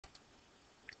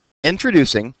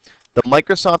Introducing the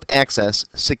Microsoft Access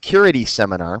Security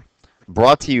Seminar,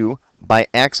 brought to you by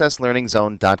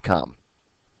AccessLearningZone.com.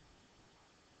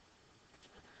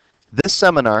 This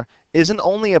seminar isn't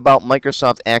only about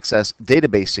Microsoft Access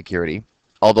database security,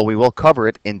 although we will cover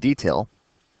it in detail.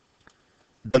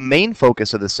 The main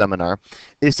focus of the seminar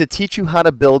is to teach you how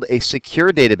to build a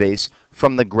secure database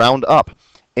from the ground up,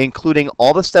 including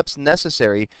all the steps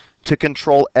necessary to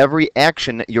control every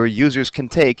action your users can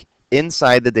take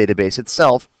inside the database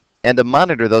itself and to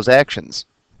monitor those actions.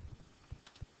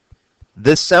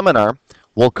 This seminar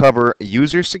will cover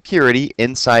user security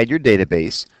inside your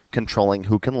database, controlling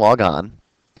who can log on,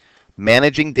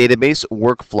 managing database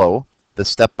workflow, the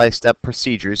step-by-step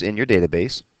procedures in your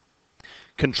database,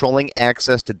 controlling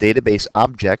access to database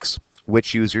objects,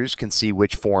 which users can see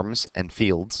which forms and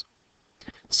fields,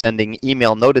 sending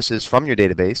email notices from your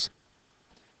database,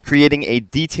 creating a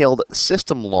detailed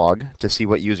system log to see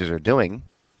what users are doing,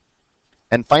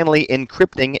 and finally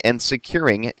encrypting and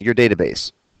securing your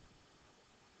database.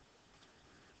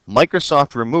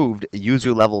 Microsoft removed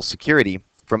user-level security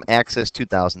from Access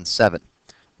 2007,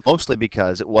 mostly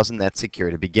because it wasn't that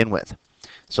secure to begin with.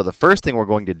 So the first thing we're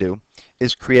going to do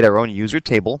is create our own user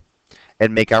table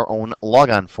and make our own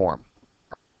logon form.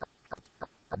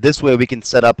 This way we can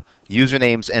set up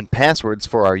usernames and passwords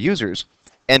for our users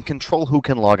and control who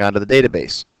can log on to the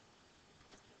database.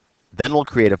 Then we'll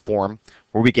create a form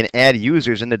where we can add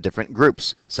users into different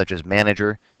groups, such as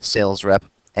manager, sales rep,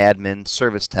 admin,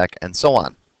 service tech, and so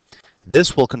on.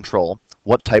 This will control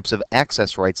what types of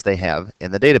access rights they have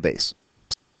in the database.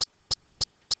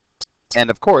 And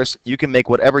of course, you can make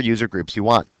whatever user groups you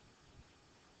want.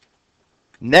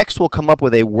 Next, we'll come up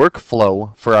with a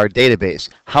workflow for our database.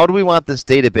 How do we want this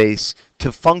database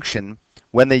to function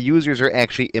when the users are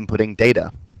actually inputting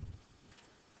data?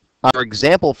 Our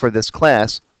example for this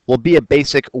class will be a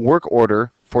basic work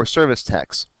order for service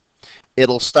techs.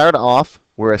 It'll start off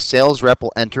where a sales rep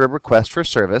will enter a request for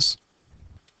service.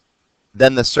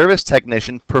 Then the service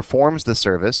technician performs the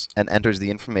service and enters the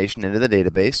information into the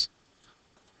database.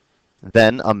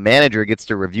 Then a manager gets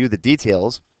to review the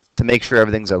details to make sure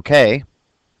everything's okay.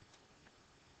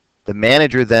 The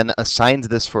manager then assigns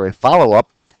this for a follow-up,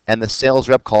 and the sales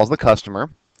rep calls the customer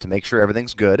to make sure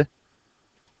everything's good.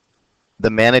 The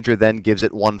manager then gives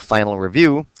it one final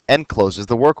review and closes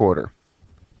the work order.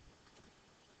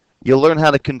 You'll learn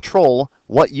how to control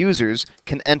what users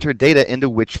can enter data into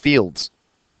which fields.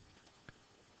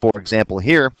 For example,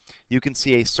 here, you can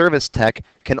see a service tech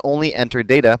can only enter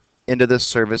data into the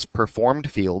service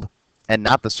performed field and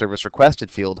not the service requested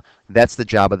field. That's the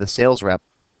job of the sales rep.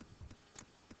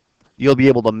 You'll be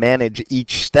able to manage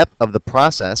each step of the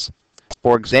process.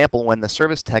 For example, when the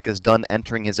service tech is done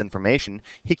entering his information,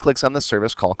 he clicks on the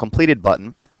service call completed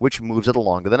button, which moves it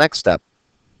along to the next step.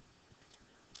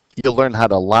 You'll learn how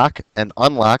to lock and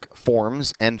unlock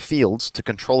forms and fields to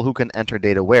control who can enter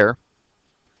data where.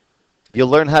 You'll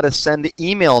learn how to send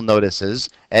email notices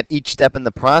at each step in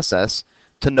the process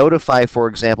to notify, for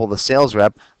example, the sales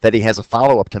rep that he has a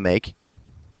follow-up to make.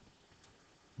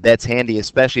 That's handy,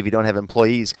 especially if you don't have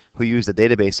employees who use the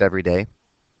database every day.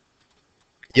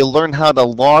 You'll learn how to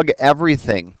log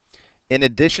everything. In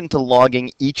addition to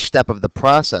logging each step of the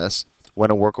process,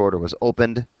 when a work order was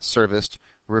opened, serviced,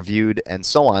 reviewed, and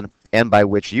so on, and by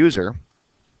which user,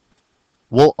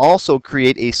 we'll also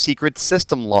create a secret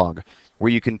system log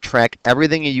where you can track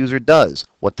everything a user does,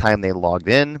 what time they logged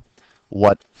in,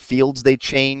 what fields they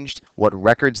changed, what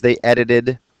records they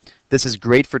edited. This is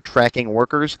great for tracking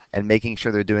workers and making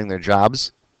sure they're doing their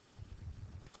jobs,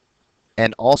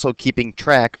 and also keeping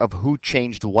track of who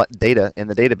changed what data in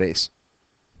the database.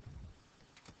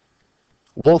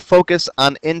 We'll focus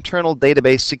on internal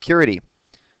database security,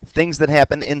 things that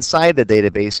happen inside the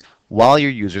database while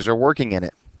your users are working in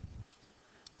it.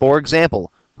 For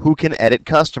example, who can edit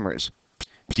customers?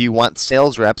 Do you want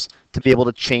sales reps to be able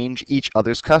to change each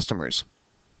other's customers?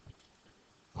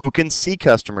 Who can see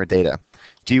customer data?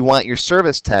 Do you want your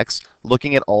service techs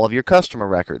looking at all of your customer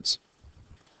records?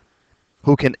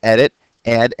 Who can edit,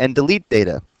 add, and delete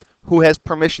data? Who has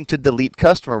permission to delete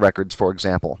customer records, for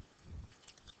example?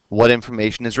 What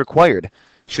information is required?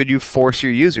 Should you force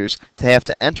your users to have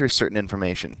to enter certain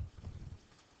information?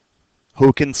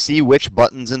 Who can see which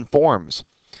buttons and forms?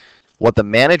 What the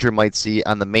manager might see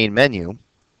on the main menu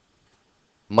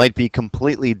might be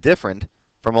completely different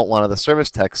from what one of the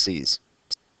service techs sees.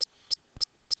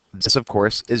 This, of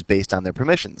course, is based on their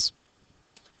permissions.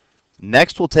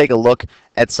 Next, we'll take a look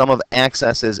at some of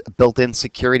Access's built-in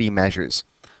security measures.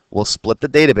 We'll split the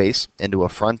database into a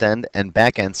front-end and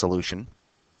back-end solution.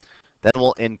 Then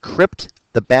we'll encrypt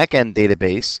the back-end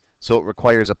database so it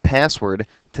requires a password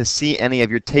to see any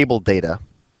of your table data.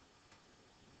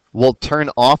 We'll turn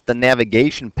off the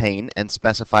navigation pane and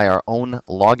specify our own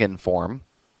login form.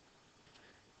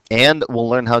 And we'll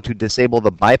learn how to disable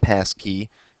the bypass key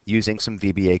using some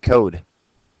VBA code.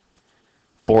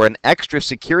 For an extra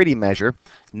security measure,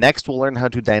 next we'll learn how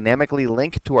to dynamically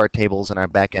link to our tables in our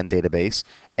backend database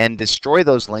and destroy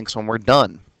those links when we're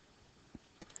done.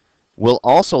 We'll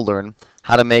also learn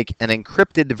how to make an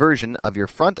encrypted version of your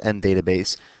front-end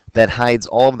database that hides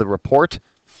all of the report,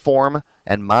 form,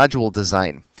 and module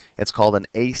design. It's called an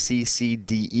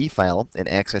ACCDE file in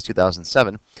Access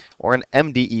 2007 or an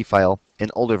MDE file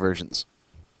in older versions.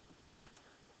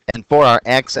 And for our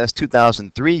Access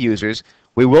 2003 users,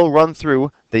 we will run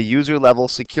through the user-level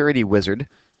security wizard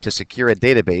to secure a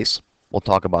database. We'll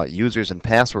talk about users and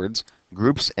passwords,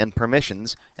 groups and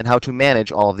permissions, and how to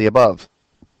manage all of the above.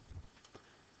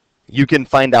 You can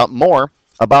find out more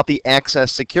about the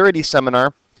Access Security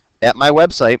Seminar at my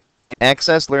website,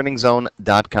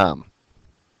 accesslearningzone.com.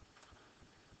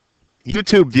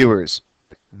 YouTube viewers,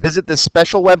 visit the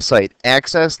special website,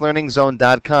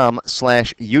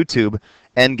 accesslearningzone.com/YouTube,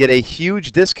 and get a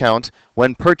huge discount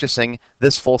when purchasing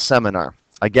this full seminar.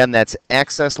 Again, that's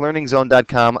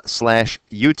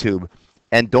accesslearningzone.com/YouTube.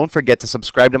 And don't forget to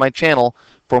subscribe to my channel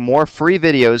for more free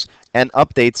videos and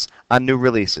updates on new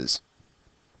releases.